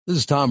This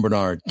is Tom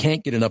Bernard.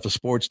 Can't get enough of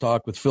sports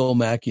talk with Phil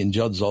Mackey and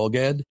Judd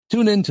Zolgad?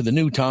 Tune in to the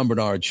new Tom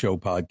Bernard Show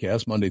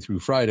podcast Monday through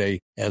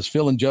Friday as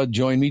Phil and Judd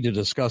join me to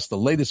discuss the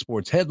latest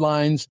sports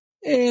headlines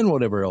and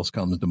whatever else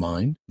comes to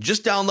mind.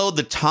 Just download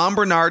the Tom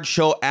Bernard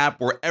Show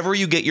app wherever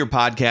you get your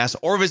podcasts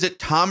or visit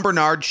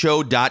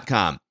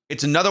tombernardshow.com.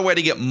 It's another way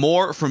to get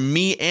more from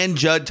me and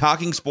Judd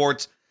talking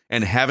sports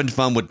and having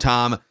fun with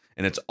Tom,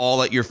 and it's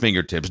all at your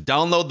fingertips.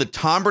 Download the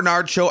Tom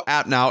Bernard Show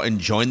app now and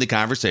join the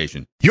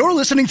conversation. You're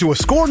listening to a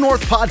Score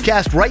North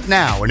podcast right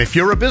now, and if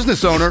you're a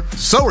business owner,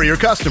 so are your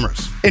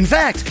customers. In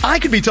fact, I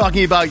could be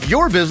talking about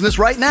your business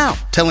right now,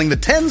 telling the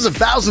tens of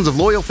thousands of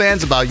loyal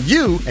fans about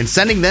you and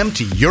sending them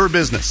to your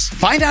business.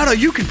 Find out how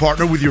you can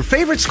partner with your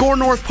favorite Score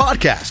North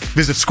podcast.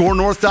 Visit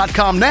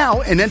scorenorth.com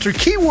now and enter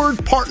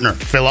keyword partner.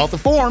 Fill out the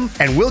form,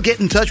 and we'll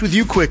get in touch with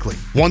you quickly.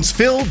 Once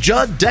Phil,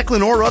 Judd,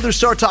 Declan, or others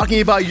start talking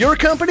about your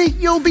company,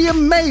 you'll be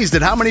amazed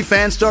at how many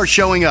fans start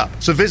showing up.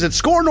 So visit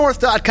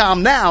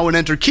scorenorth.com now and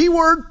enter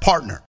keyword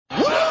partner.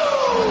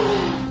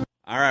 All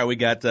right, we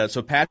got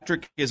so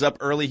Patrick is up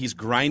early. He's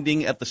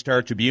grinding at the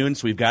Star Tribune,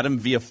 so we've got him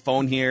via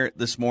phone here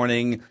this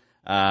morning.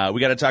 We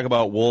got to talk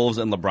about Wolves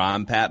and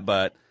LeBron, Pat,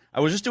 but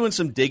I was just doing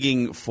some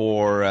digging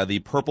for the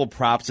Purple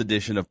Props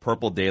edition of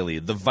Purple Daily.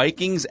 The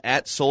Vikings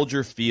at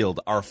Soldier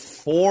Field are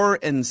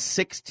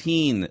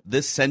 4-16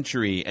 this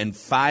century and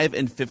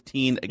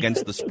 5-15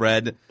 against the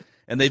spread.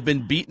 And they've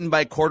been beaten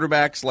by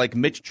quarterbacks like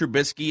Mitch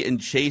Trubisky and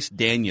Chase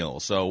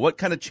Daniel. So what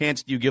kind of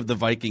chance do you give the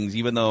Vikings,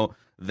 even though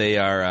they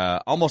are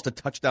almost a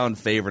touchdown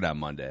favorite on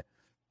Monday?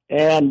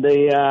 And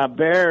the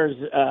Bears,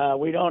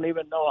 we don't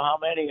even know how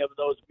many of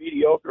those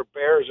mediocre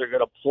Bears are going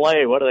to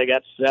play. What do they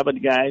got,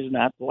 7 guys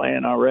not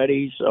playing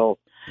already? So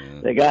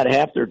they got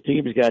half their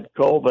team's got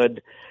COVID.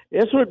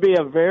 This would be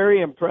a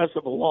very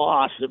impressive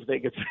loss if they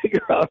could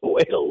figure out a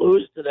way to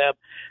lose to them.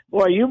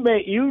 Boy, you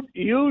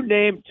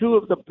named 2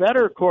 of the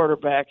better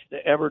quarterbacks to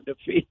ever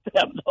defeat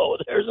them, though.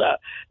 There's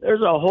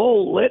a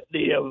whole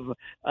litany of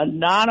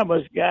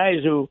anonymous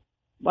guys who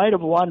might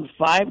have won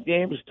 5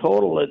 games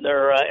total in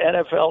their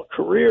NFL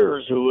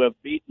careers who have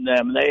beaten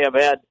them. They have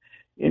had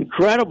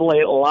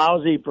incredibly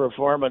lousy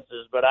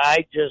performances, but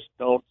I just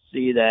don't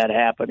see that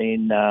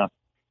happening.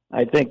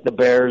 I think the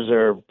Bears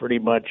are pretty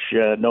much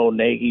no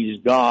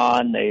Nagy's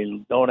gone. They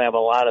don't have a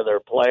lot of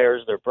their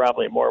players. They're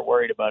probably more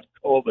worried about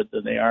COVID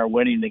than they are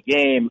winning the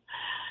game.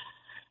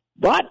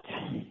 But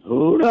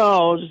who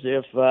knows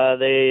if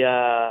they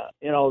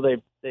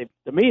to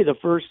me, the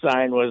first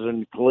sign was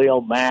when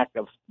Khalil Mack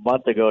a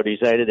month ago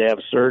decided to have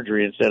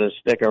surgery instead of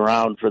stick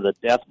around for the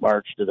death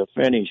march to the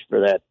finish for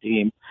that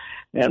team.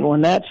 And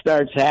when that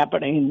starts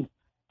happening,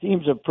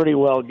 teams have pretty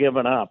well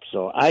given up.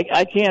 So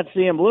I can't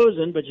see him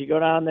losing, but you go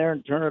down there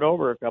and turn it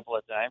over a couple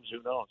of times,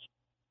 who knows?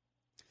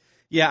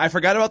 Yeah, I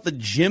forgot about the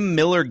Jim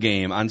Miller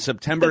game on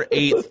September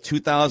 8th,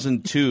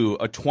 2002,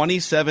 a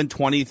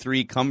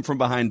 27-23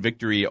 come-from-behind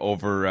victory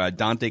over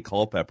Dante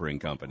Culpepper and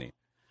company.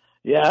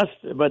 Yes,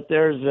 but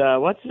there's,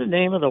 what's the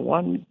name of the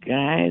one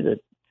guy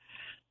that,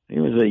 he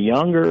was a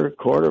younger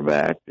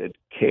quarterback that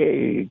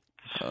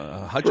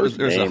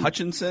there's a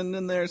Hutchinson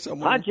in there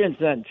somewhere.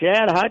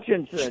 Chad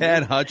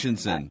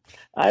Hutchinson.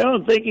 I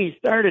don't think he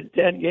started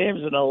 10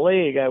 games in the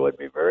league. I would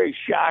be very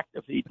shocked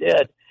if he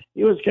did.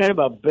 He was kind of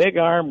a big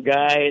arm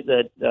guy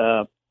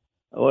that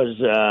was,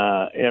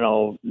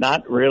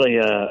 not really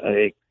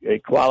a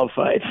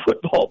qualified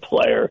football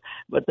player,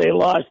 but they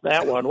lost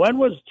that one. When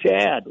was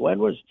Chad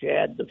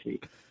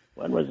defeated?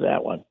 When was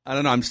that one? I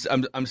don't know.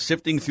 I'm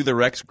sifting through the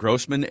Rex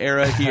Grossman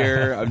era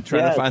here. I'm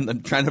trying to find the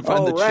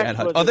Chad.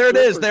 Oh, there it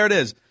is. There it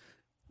is.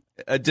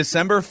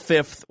 December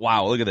 5th.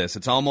 Wow, look at this.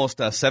 It's almost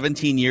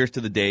 17 years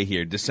to the day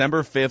here.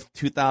 December 5th,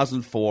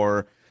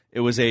 2004.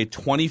 It was a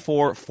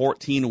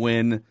 24-14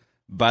 win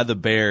by the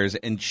Bears,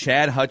 and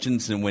Chad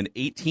Hutchinson went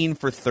 18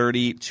 for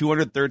 30,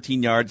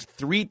 213 yards,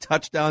 3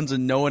 touchdowns,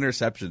 and no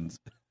interceptions.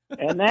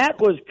 And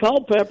that was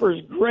Culpepper's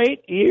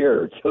great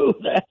year, too.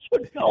 That's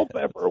what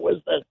Culpepper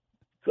was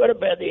could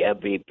have been the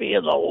MVP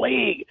of the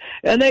league.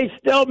 And they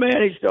still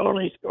managed to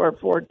only score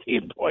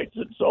 14 points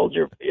in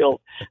Soldier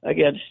Field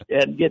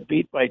and get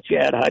beat by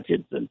Chad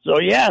Hutchinson. So,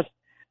 yes,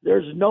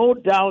 there's no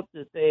doubt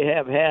that they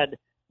have had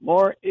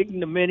more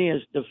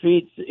ignominious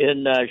defeats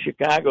in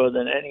Chicago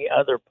than any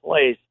other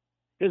place,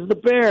 because the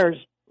Bears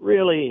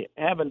really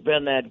haven't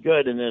been that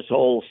good in this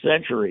whole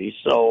century.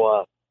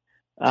 So,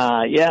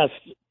 yes,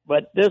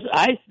 but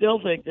I still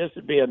think this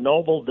would be a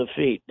noble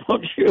defeat,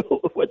 don't you,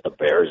 with the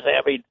Bears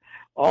having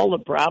all the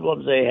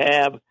problems they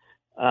have,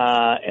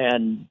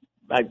 and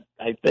I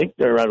think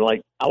they're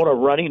like out of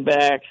running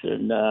backs,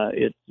 and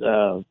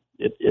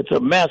it's a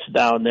mess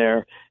down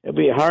there. It'd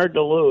be hard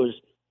to lose.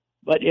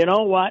 But you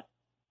know what?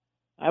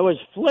 I was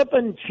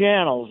flipping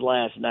channels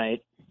last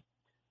night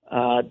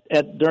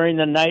during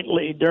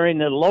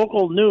the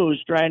local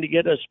news, trying to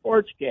get a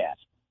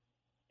sportscast,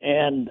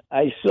 and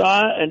I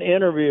saw an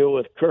interview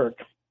with Kirk,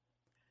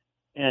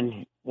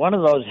 and one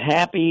of those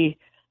happy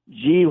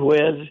gee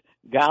whiz,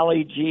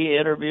 golly gee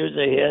interviews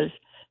of his.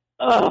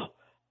 Oh,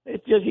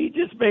 he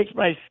just makes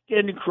my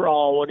skin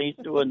crawl when he's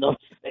doing those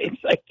things.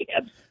 I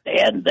can't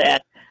stand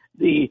that.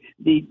 the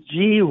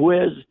gee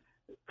whiz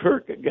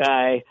Kirk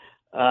guy,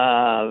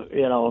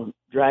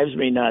 drives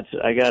me nuts.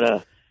 I got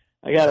a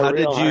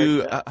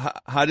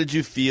How did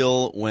you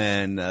feel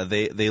when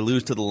they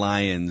lose to the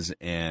Lions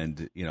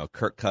and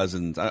Kirk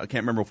Cousins? I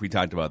can't remember if we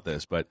talked about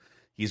this, but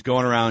he's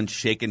going around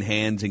shaking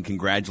hands and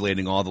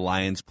congratulating all the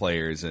Lions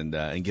players and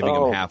giving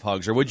them half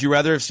hugs. Or would you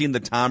rather have seen the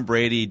Tom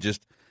Brady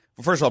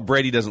first of all,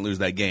 Brady doesn't lose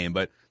that game,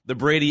 but the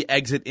Brady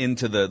exit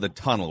into the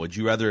tunnel? Would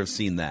you rather have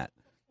seen that?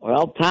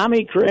 Well,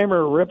 Tommy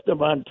Kramer ripped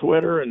him on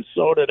Twitter, and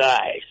so did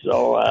I.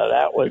 So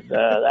that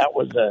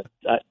was a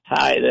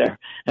tie there.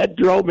 That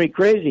drove me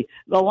crazy.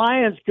 The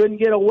Lions couldn't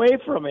get away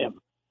from him.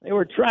 They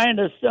were trying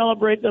to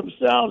celebrate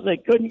themselves. They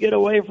couldn't get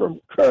away from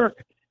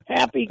Kirk.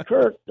 Happy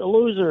Kirk, the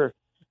loser.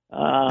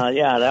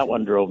 That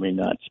one drove me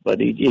nuts.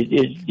 But his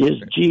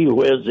gee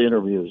whiz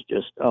interviews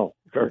just,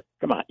 Kirk,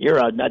 come on,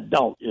 you're an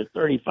adult. You're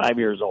 35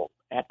 years old.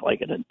 Act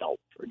like an adult,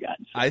 for God's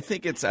sake. I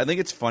think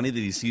it's funny that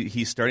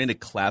he's starting to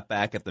clap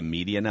back at the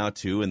media now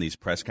too in these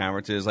press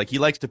conferences. Like he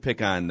likes to pick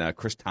on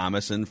Chris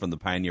Thomason from the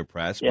Pioneer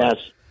Press. Yes.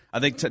 I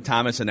think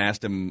Thomason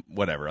asked him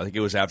whatever. I think it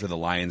was after the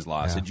Lions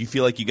loss. Did you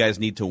feel like you guys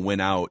need to win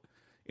out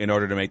in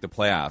order to make the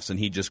playoffs? And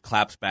he just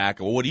claps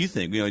back. Well, what do you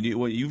think?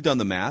 You've done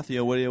the math.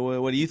 What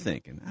do you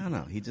think? And I don't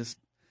know. He's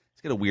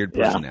got a weird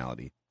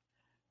personality.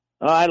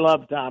 Oh, I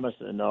love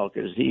Thomason, though,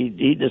 because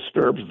he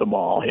disturbs them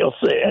all. He'll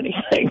say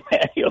anything,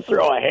 man. He'll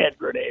throw a hand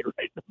grenade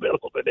right in the middle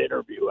of an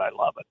interview. I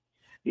love it.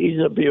 He's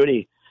a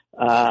beauty.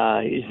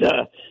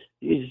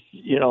 He's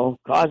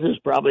causes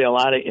probably a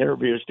lot of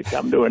interviews to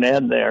come to an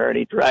end there, and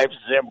he drives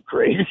them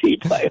crazy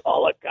by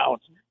all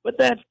accounts. But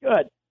that's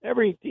good.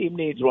 Every team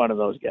needs one of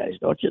those guys,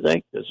 don't you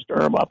think, to stir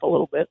them up a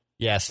little bit?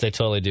 Yes, they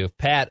totally do.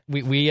 Pat,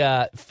 we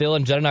Phil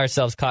and Judd and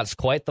ourselves caught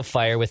quite the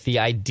fire with the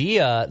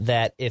idea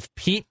that if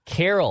Pete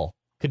Carroll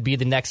could be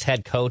the next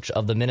head coach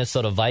of the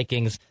Minnesota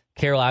Vikings.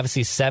 Carroll,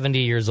 obviously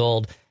 70 years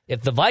old.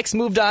 If the Vikes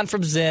moved on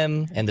from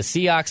Zim and the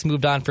Seahawks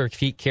moved on for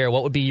Pete Carroll,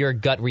 what would be your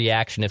gut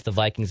reaction if the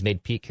Vikings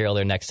made Pete Carroll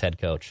their next head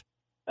coach?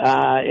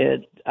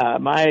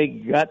 My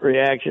gut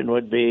reaction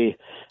would be,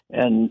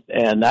 and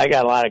I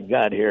got a lot of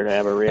gut here to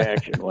have a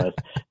reaction with.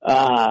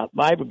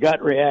 My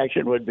gut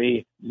reaction would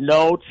be,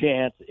 no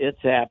chance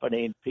it's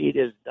happening. Pete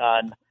is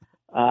done.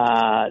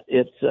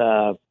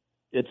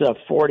 It's a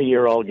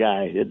 40-year-old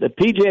guy. The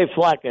P.J.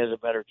 Fleck has a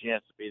better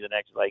chance to be the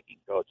next Viking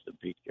coach than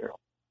Pete Carroll.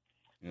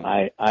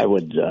 Yeah. I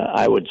would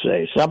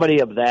say somebody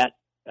of that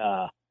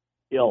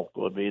ilk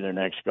would be their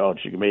next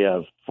coach. It could be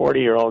a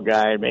 40-year-old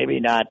guy, maybe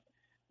not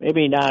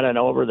an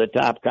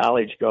over-the-top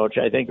college coach.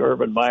 I think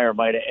Urban Meyer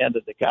might have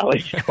ended the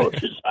college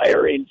coaches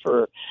hiring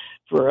for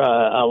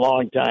a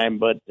long time,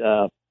 but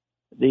I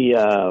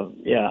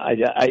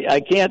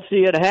can't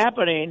see it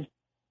happening.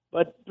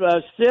 But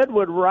Sid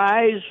would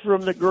rise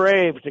from the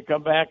grave to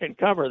come back and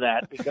cover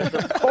that because,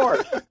 of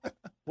course,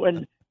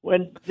 when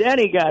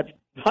Denny got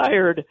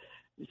fired,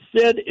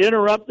 Sid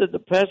interrupted the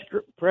press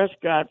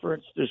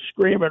conference to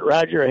scream at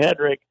Roger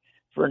Hedrick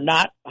for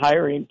not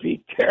hiring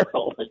Pete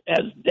Carroll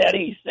as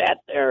Denny sat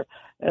there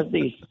as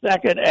the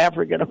second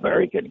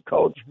African-American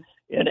coach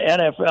in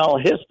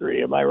NFL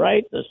history. Am I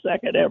right? The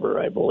second ever,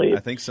 I believe. I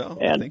think so.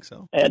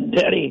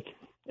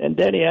 And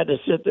Denny had to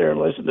sit there and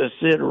listen to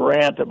Sid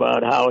rant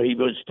about how he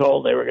was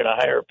told they were going to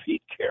hire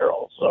Pete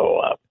Carroll. So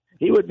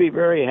he would be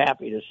very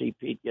happy to see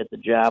Pete get the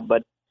job.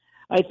 But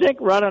I think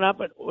running up,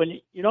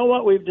 you know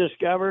what we've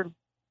discovered?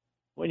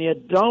 When you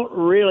don't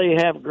really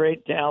have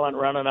great talent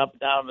running up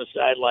down the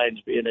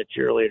sidelines, being a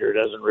cheerleader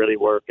doesn't really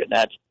work. And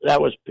that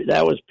was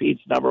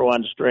Pete's number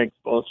one strength,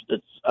 both at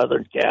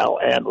Southern Cal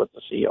and with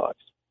the Seahawks.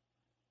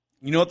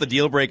 You know what the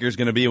deal breaker is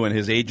going to be when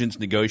his agent's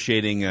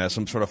negotiating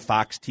some sort of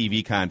Fox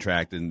TV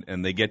contract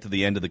and they get to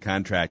the end of the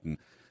contract and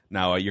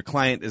now your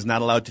client is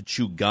not allowed to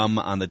chew gum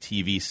on the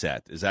TV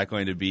set. Is that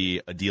going to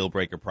be a deal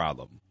breaker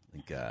problem?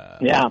 He does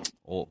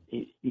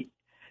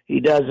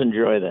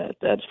enjoy that.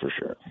 That's for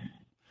sure.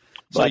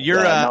 So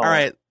all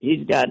right.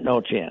 He's got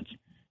no chance.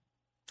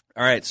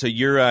 All right, so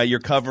you're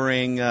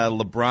covering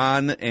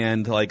LeBron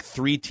and like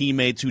three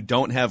teammates who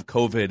don't have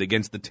COVID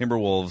against the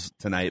Timberwolves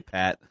tonight,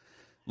 Pat.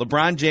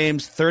 LeBron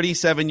James,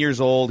 37 years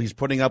old. He's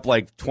putting up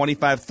like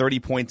 25, 30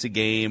 points a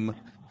game,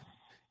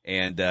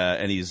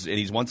 and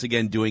he's once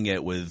again doing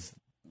it with,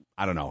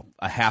 I don't know,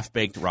 a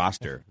half-baked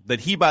roster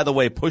that he, by the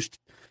way, pushed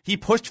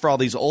for all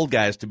these old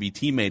guys to be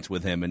teammates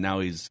with him, and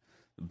now he's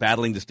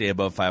battling to stay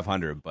above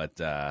 500.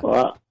 But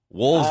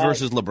Wolves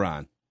versus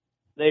LeBron.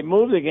 They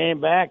moved the game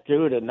back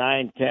too to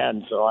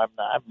 9-10, so I'm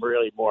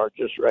really more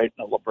just writing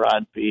a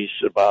LeBron piece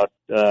about.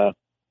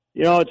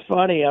 It's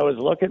funny. I was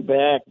looking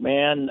back,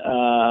 man.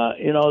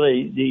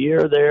 The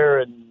year there,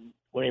 and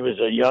when he was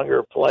a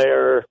younger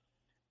player,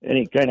 and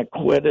he kind of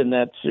quit in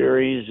that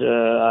series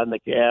on the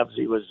Cavs.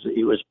 He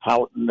was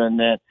pouting, and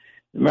that.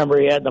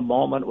 Remember, he had the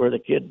moment where the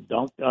kid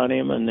dunked on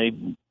him, and they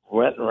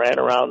went and ran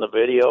around the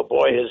video.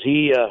 Boy,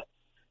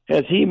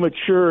 has he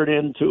matured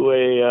into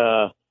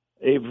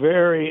a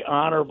very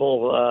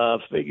honorable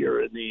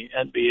figure in the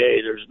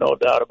NBA. There's no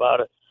doubt about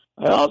it.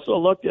 I also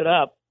looked it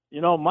up.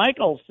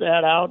 Michael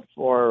sat out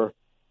for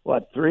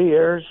 3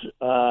 years,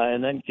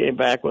 and then came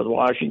back with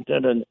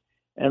Washington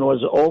and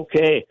was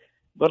okay.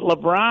 But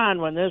LeBron,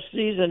 when this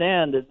season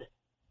ended,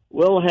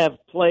 will have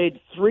played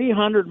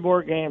 300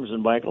 more games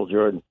than Michael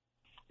Jordan.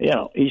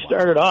 He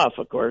started off,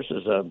 of course,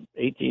 as a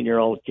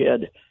 18-year-old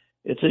kid.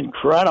 It's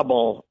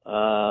incredible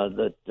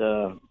that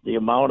the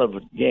amount of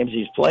games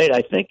he's played.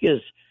 I think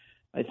his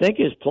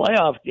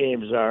playoff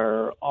games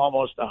are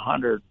almost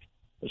 100.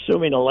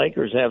 Assuming the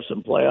Lakers have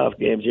some playoff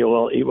games, he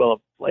will have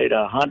played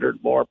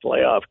 100 more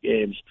playoff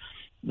games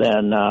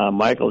than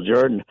Michael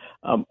Jordan.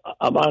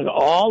 Among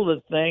all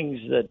the things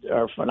that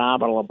are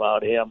phenomenal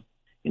about him,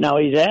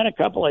 he's had a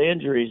couple of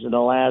injuries in the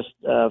last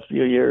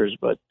few years,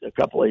 but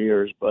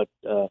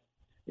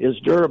his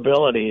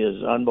durability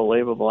is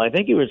unbelievable. I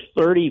think he was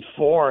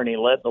 34 and he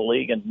led the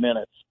league in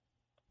minutes.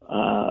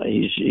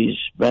 He's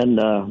been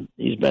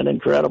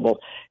incredible,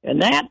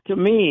 and that to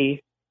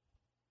me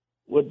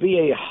would be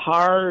a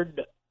harder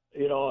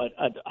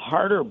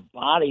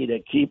body to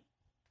keep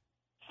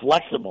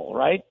flexible,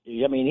 right?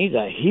 I mean, he's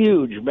a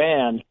huge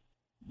man,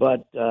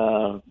 but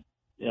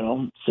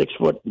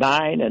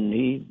 6'9", and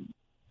he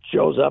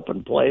shows up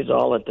and plays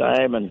all the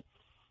time, and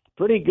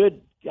pretty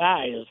good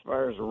guy as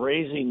far as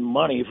raising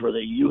money for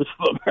the youth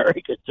of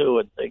America too,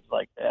 and things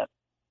like that.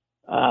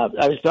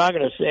 I was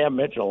talking to Sam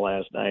Mitchell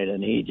last night,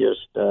 and he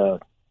just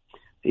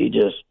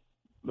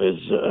was,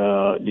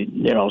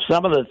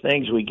 some of the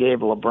things we gave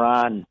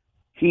LeBron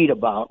heat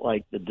about,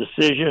 like the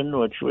decision,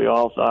 which we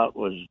all thought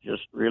was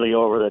just really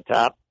over the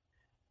top.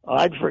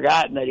 I'd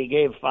forgotten that he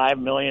gave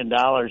 $5 million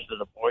to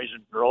the Boys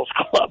and Girls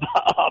Club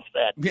off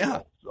that.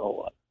 Yeah.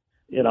 So,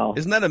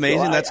 Isn't that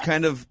amazing? That's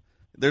kind of,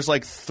 there's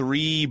like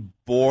 3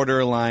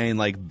 borderline,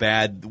 like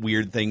bad,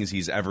 weird things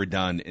he's ever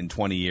done in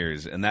 20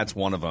 years, and that's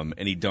one of them.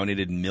 And he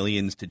donated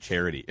millions to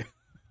charity.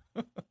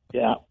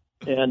 Yeah.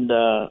 And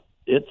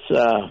it's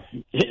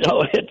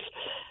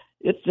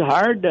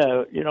hard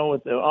to,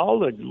 with all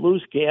the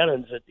loose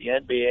cannons that the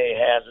NBA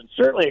has, and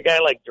certainly a guy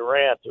like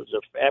Durant, who's a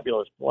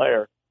fabulous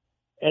player,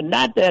 and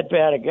not that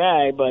bad a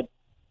guy, but,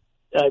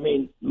 I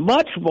mean,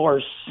 much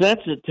more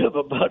sensitive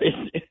about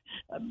it.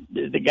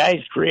 The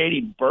guy's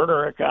creating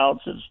burner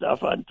accounts and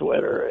stuff on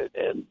Twitter,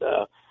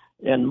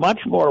 and much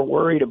more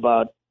worried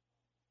about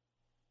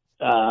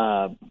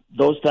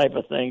those type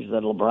of things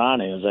than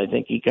LeBron is. I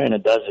think he kind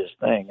of does his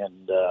thing,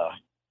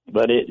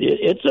 but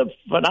it's a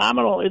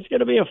phenomenal. It's going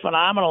to be a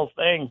phenomenal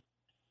thing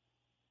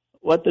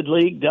what the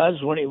league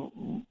does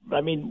when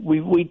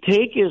we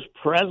take his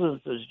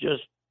presence as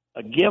just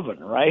a given,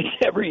 right?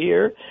 Every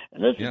year,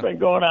 and this has been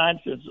going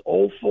on since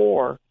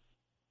 2004.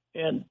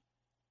 And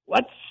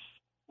what's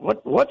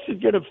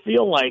it going to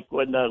feel like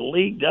when the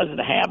league doesn't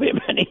have him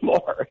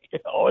anymore?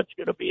 It's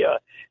going to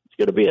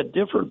be a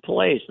different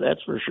place,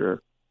 that's for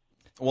sure.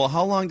 Well,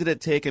 how long did it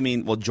take? I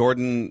mean,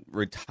 Jordan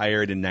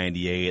retired in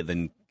 '98,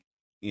 then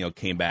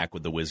came back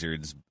with the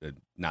Wizards.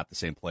 Not the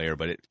same player,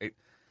 but I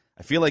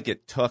feel like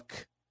it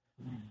took.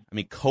 I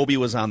mean, Kobe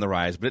was on the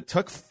rise, but it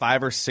took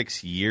 5 or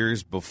 6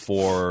 years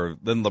before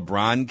then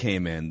LeBron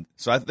came in.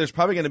 So there's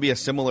probably going to be a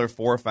similar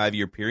 4 or 5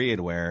 year period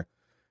where,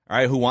 all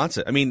right, who wants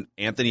it? I mean,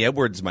 Anthony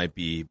Edwards might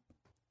be.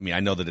 I mean, I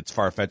know that it's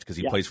far fetched because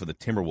he plays for the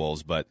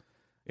Timberwolves, but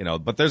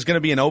but there's going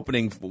to be an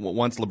opening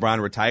once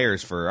LeBron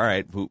retires for, all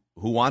right, who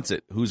wants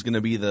it? Who's going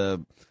to be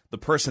the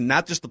person,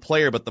 not just the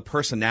player, but the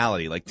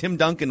personality? Like Tim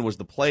Duncan was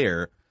the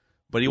player,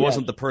 but he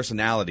wasn't the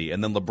personality,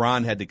 and then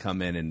LeBron had to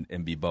come in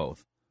and be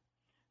both.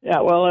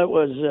 Yeah, well, it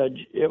was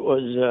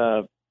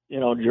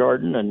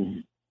Jordan,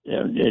 and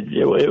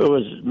it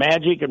was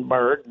Magic and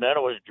Bird, and then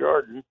it was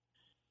Jordan,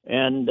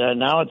 and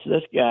now it's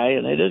this guy,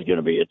 and it is going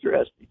to be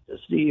interesting to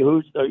see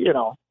who's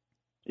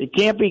it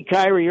can't be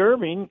Kyrie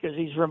Irving because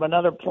he's from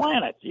another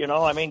planet,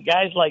 I mean,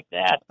 guys like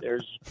that.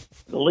 The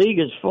league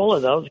is full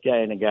of those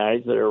kind of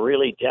guys that are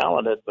really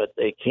talented, but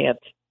they can't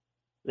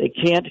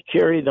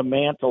carry the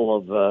mantle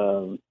of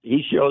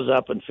he shows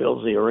up and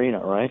fills the arena,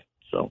 right?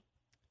 So.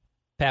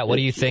 Pat, what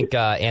do you think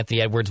Anthony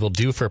Edwards will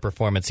do for a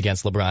performance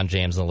against LeBron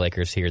James and the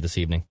Lakers here this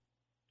evening?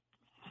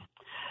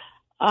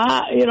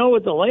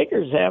 With the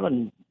Lakers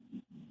having,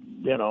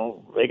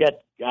 they got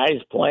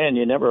guys playing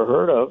you never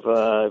heard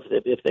of.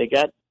 If they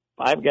got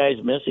 5 guys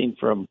missing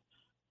from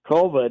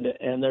COVID,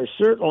 and they're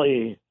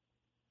certainly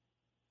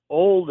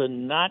old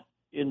and not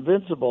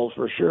invincible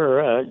for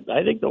sure.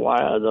 I think the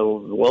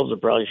Wolves will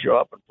probably show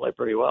up and play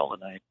pretty well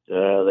tonight.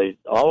 They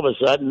all of a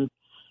sudden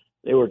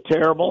they were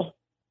terrible.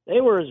 They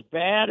were as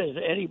bad as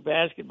any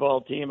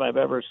basketball team I've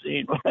ever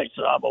seen when I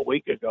saw them a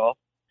week ago.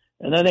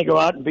 And then they go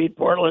out and beat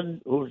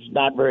Portland, who's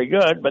not very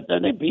good, but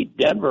then they beat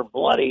Denver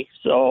bloody.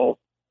 So,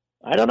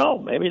 I don't know.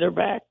 Maybe they're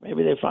back.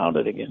 Maybe they found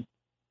it again.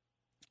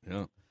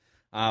 Yeah.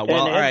 All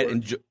right.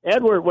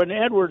 When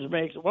Edwards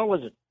makes, what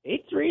was it,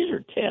 8 threes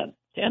or 10?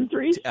 10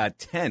 threes?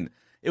 10.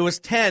 It was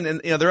 10, and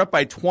they're up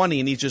by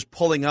 20, and he's just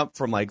pulling up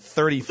from like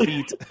 30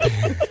 feet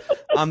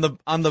on the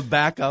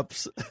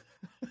backups.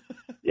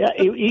 Yeah,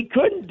 he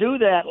couldn't do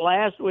that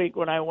last week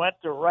when I went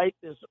to write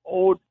this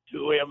ode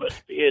to him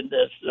as being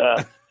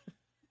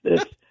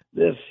this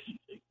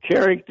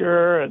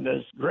character and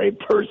this great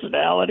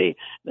personality.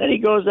 Then he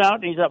goes out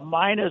and he's a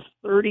minus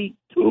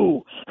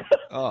 32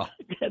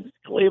 against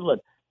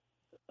Cleveland.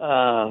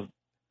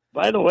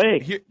 By the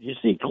way, you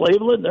see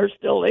Cleveland,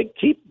 they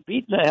keep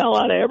beating the hell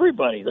out of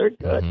everybody. They're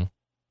good.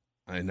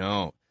 Mm-hmm. I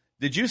know.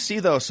 Did you see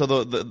though? So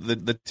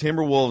the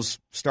Timberwolves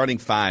starting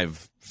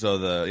five. So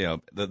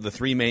the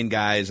three main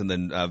guys, and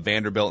then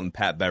Vanderbilt and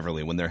Pat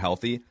Beverly when they're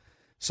healthy.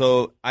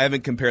 So I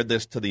haven't compared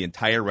this to the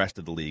entire rest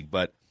of the league,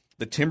 but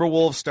the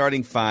Timberwolves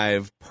starting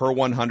five per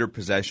 100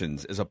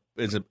 possessions is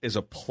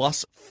a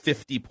plus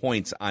 50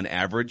 points on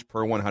average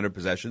per 100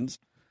 possessions.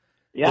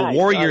 Yeah,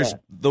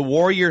 the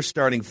Warriors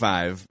starting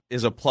five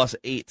is a plus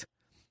 8.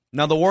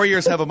 Now the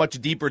Warriors have a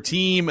much deeper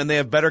team and they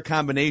have better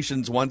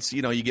combinations once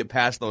you get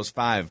past those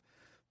five.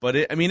 But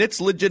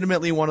it's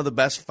legitimately one of the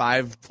best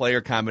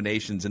 5-player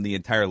combinations in the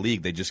entire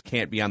league. They just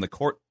can't be on the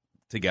court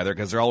together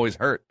because they're always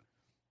hurt.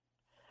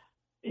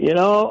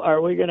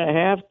 Are we going to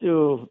have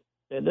to?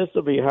 And this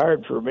will be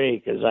hard for me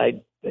because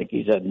I think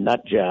he's a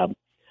nut job.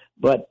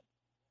 But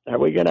are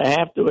we going to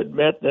have to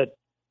admit that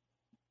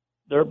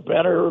they're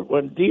better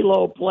when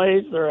D'Lo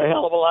plays? They're a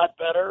hell of a lot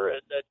better,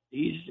 and that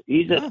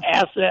he's an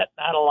asset,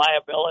 not a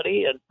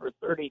liability. And for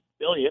 $30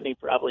 billion, he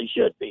probably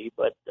should be.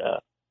 But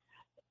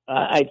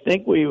I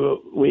think we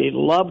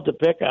love to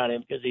pick on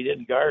him because he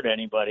didn't guard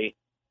anybody.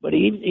 But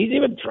he's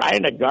even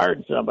trying to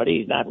guard somebody.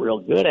 He's not real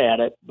good at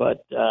it.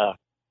 But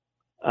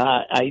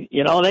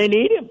they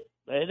need him.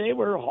 They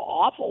were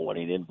awful when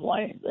he didn't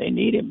play. They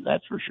need him,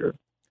 that's for sure.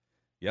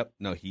 Yep.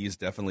 No, he's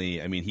definitely.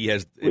 He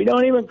has. We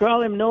don't even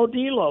call him No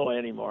D'Lo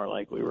anymore,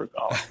 like we were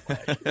calling him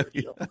last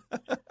year.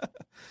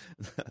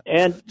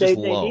 And they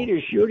need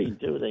his shooting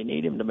too. They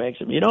need him to make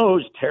some.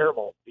 Who's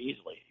terrible?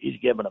 Beasley. He's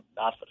giving them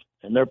nothing,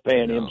 and they're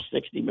paying him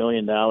 $60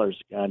 million a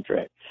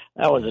contract.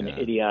 That was an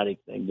idiotic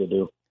thing to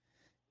do.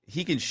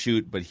 He can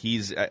shoot, but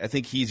I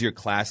think he's your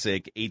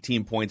classic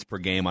 18 points per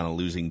game on a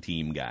losing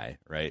team guy,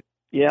 right?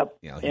 Yep.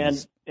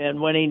 And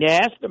when he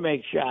has to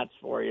make shots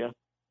for you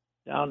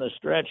down the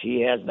stretch,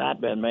 he has not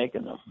been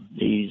making them.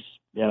 He's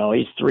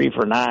 3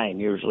 for 9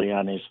 usually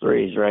on his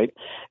threes, right?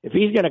 If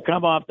he's going to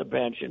come off the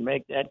bench and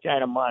make that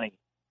kind of money,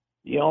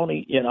 he's got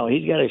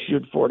to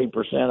shoot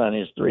 40% on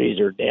his threes,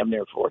 or damn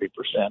near 40%,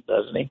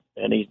 doesn't he?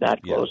 And he's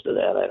not close to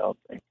that, I don't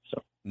think.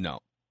 So no.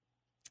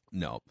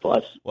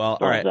 Plus, all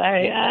right.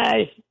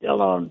 I still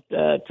don't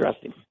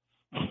trust him.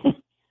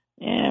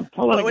 Yeah,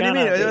 what do you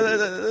mean?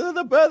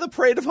 The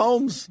parade of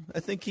homes.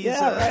 I think he's.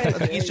 Right. I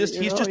think he's just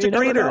a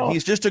greeter.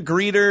 He's just a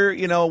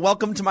greeter.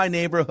 Welcome to my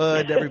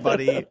neighborhood,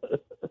 everybody.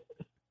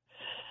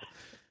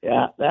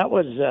 Yeah, that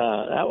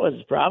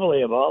was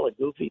probably of all the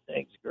goofy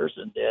things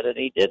Gerson did, and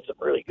he did some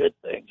really good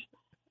things.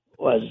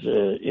 Was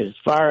as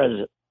far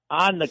as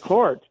on the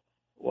court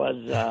was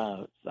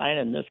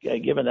signing this guy,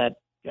 giving that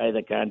guy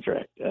the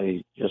contract.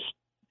 I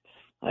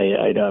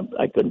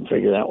couldn't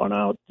figure that one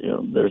out.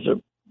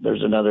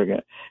 There's another guy.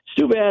 It's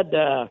too bad.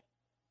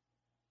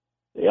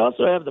 They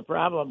also have the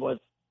problem with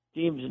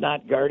teams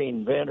not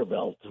guarding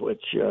Vanderbilt,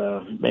 which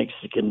can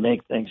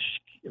make things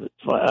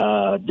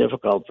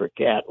difficult for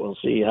Cat. We'll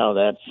see how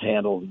that's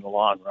handled in the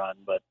long run.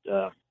 But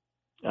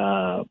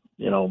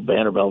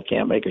Vanderbilt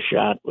can't make a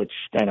shot, which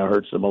kind of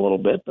hurts them a little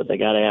bit. But they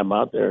got to have him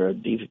out there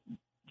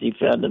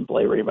defend and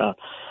play rebound.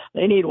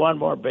 They need one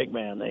more big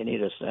man. They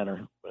need a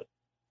center. But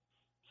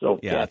so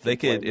yeah, if they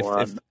could,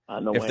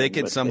 if they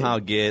could somehow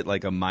get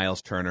like a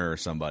Miles Turner or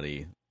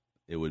somebody,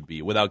 it would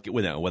be without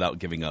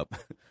giving up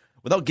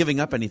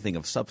anything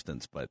of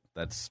substance. But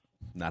that's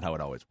not how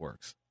it always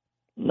works.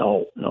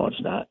 No,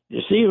 it's not.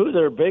 You see who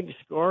their big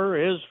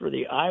scorer is for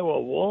the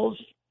Iowa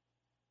Wolves?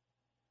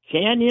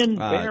 Canyon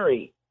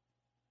Berry.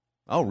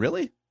 Oh,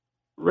 really?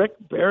 Rick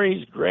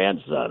Barry's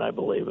grandson, I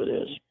believe it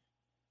is.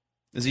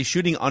 Is he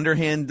shooting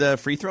underhand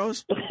free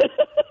throws?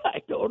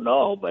 I don't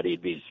know, but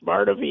he'd be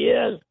smart if he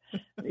is.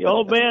 The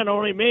old man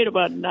only made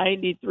about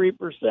 93%.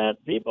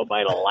 People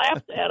might have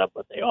laughed at him,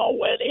 but they all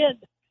went in.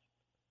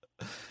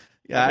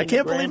 Yeah, I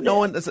can't believe no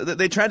one.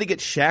 They tried to get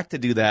Shaq to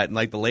do that in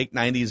like the late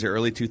 90s or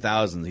early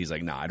 2000s. He's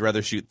like, I'd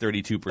rather shoot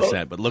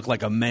 32%, but look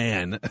like a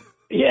man.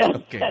 Yes,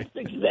 okay. That's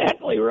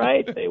exactly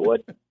right. They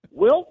would.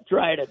 Wilt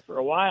tried it for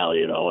a while,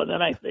 and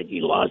then I think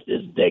he lost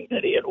his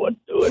dignity and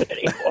wouldn't do it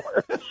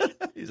anymore.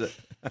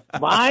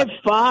 My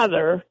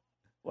father,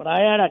 when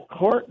I had a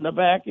court in the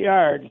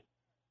backyard,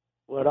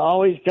 would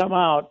always come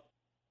out,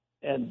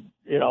 and,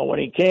 when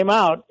he came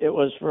out, it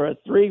was for a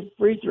 3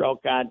 free throw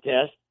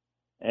contest,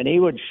 and he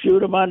would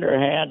shoot him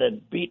underhand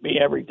and beat me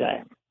every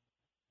time.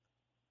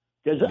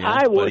 Because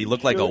I would. But he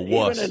looked like a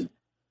wuss.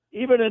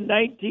 Even in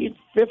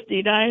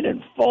 1959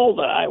 in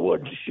Fulda, I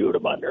wouldn't shoot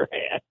him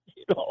underhand,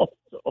 So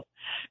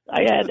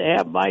I had to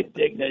have my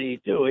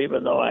dignity, too,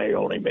 even though I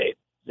only made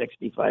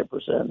 65%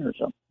 or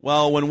something.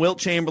 Well, when Wilt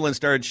Chamberlain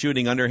started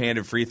shooting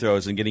underhanded free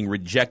throws and getting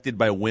rejected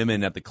by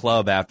women at the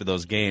club after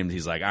those games,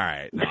 he's like, all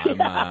right.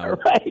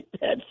 Right,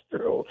 that's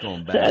true.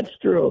 Going back. That's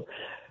true.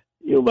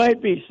 You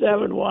might be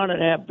 7'1"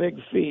 and have big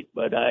feet,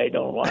 but I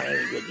don't want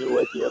anything to do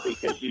with you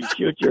because you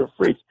shoot your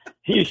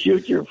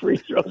free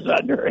throws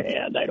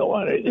underhand. I don't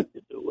want anything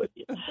to do with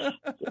you.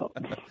 So.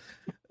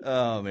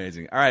 Oh,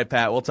 amazing. All right,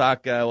 Pat, we'll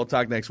talk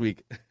next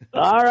week.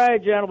 All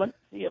right, gentlemen.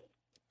 See you.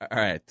 All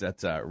right,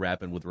 that's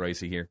Rapping with Royce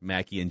here.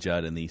 Mackie and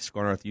Judd in the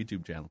Score North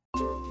YouTube channel.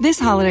 This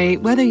holiday,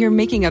 whether you're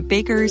making a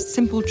Baker's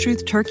Simple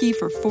Truth turkey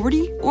for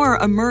 40 or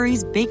a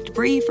Murray's Baked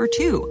Brie for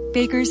 2,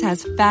 Baker's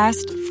has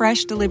fast,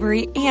 fresh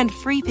delivery and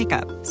free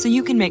pickup, so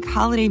you can make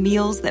holiday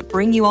meals that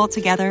bring you all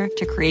together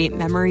to create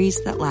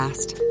memories that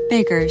last.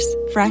 Baker's,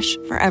 fresh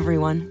for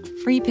everyone.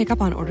 Free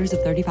pickup on orders of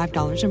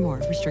 $35 or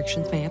more.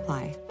 Restrictions may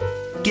apply.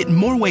 Get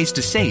more ways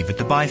to save at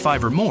the Buy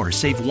 5 or More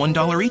Save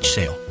 $1 each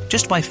sale.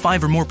 Just buy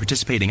 5 or more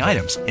participating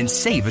items and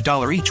save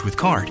 $1 each with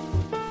card.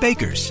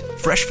 Baker's,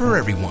 fresh for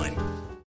everyone.